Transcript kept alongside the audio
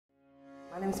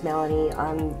My name's Melanie.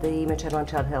 I'm the Maternal and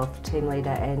Child Health Team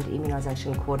Leader and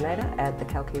Immunisation Coordinator at the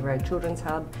Kalkee Road Children's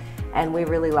Hub, and we're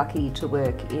really lucky to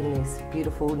work in this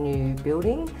beautiful new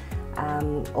building.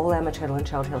 All our maternal and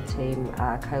child health team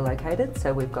are co-located,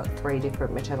 so we've got 3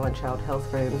 different maternal and child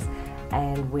health rooms,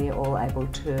 and we're all able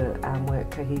to work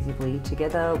cohesively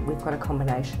together. We've got a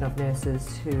combination of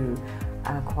nurses who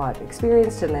are quite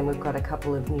experienced, and then we've got a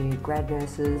couple of new grad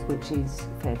nurses, which is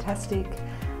fantastic.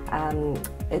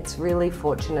 It's really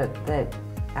fortunate that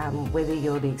whether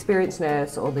you're the experienced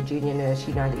nurse or the junior nurse,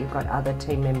 you know that you've got other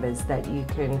team members that you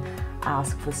can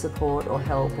ask for support or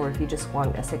help, or if you just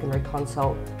want a secondary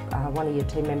consult, one of your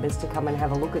team members to come and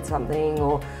have a look at something,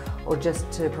 or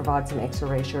just to provide some extra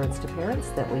reassurance to parents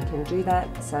that we can do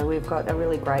that. So we've got a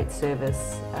really great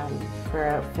service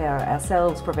for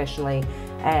ourselves professionally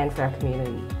and for our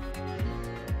community.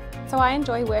 So I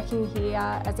enjoy working here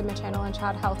as a maternal and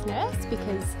child health nurse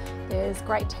because there's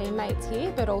great teammates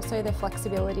here, but also the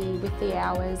flexibility with the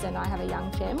hours, and I have a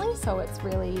young family, so it's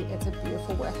a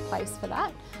beautiful workplace for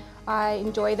that. I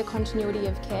enjoy the continuity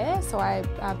of care, so I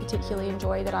particularly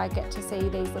enjoy that I get to see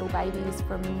these little babies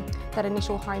from that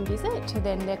initial home visit to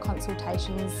then their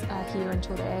consultations here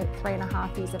until they're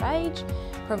 3.5 years of age,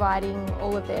 providing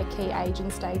all of their key age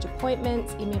and stage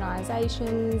appointments,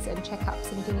 immunisations and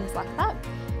checkups and things like that.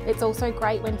 It's also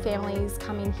great when families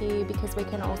come in here because we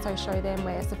can also show them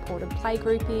where supported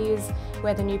playgroup is,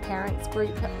 where the new parents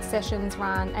group sessions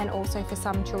run, and also for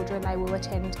some children they will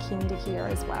attend kinder here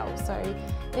as well. So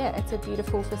yeah, it's a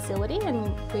beautiful facility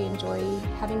and we enjoy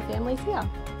having families here.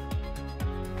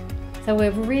 So we're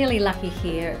really lucky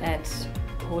here at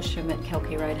Horsham at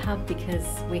Kalkee Road Hub because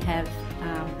we have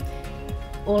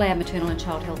all our maternal and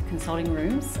child health consulting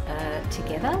rooms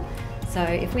together. So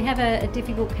if we have a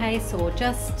difficult case, or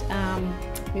just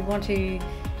we want to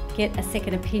get a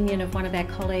second opinion of one of our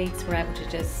colleagues, we're able to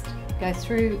just go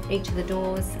through each of the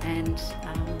doors and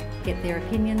get their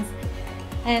opinions.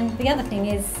 And the other thing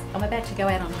is, I'm about to go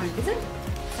out on home visit.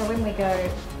 So when we go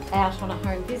out on a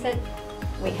home visit,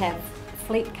 we have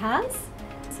fleet cars.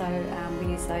 So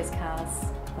we use those cars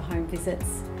for home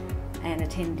visits and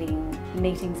attending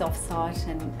meetings off-site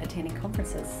and attending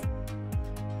conferences.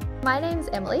 My name's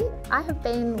Emily. I have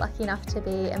been lucky enough to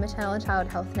be a maternal and child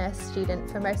health nurse student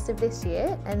for most of this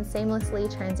year and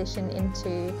seamlessly transition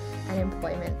into an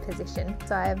employment position.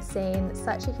 So I have seen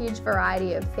such a huge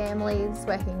variety of families,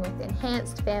 working with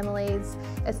enhanced families,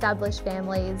 established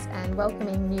families and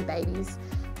welcoming new babies.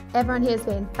 Everyone here has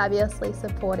been fabulously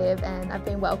supportive and I've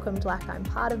been welcomed like I'm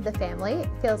part of the family. It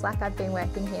feels like I've been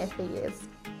working here for years.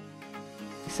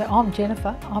 So I'm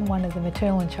Jennifer, I'm one of the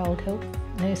maternal and child health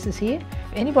nurses here.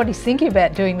 If anybody's thinking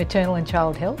about doing maternal and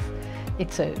child health,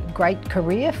 it's a great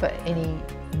career for any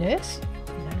nurse,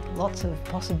 lots of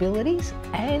possibilities,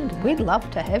 and we'd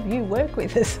love to have you work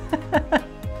with us.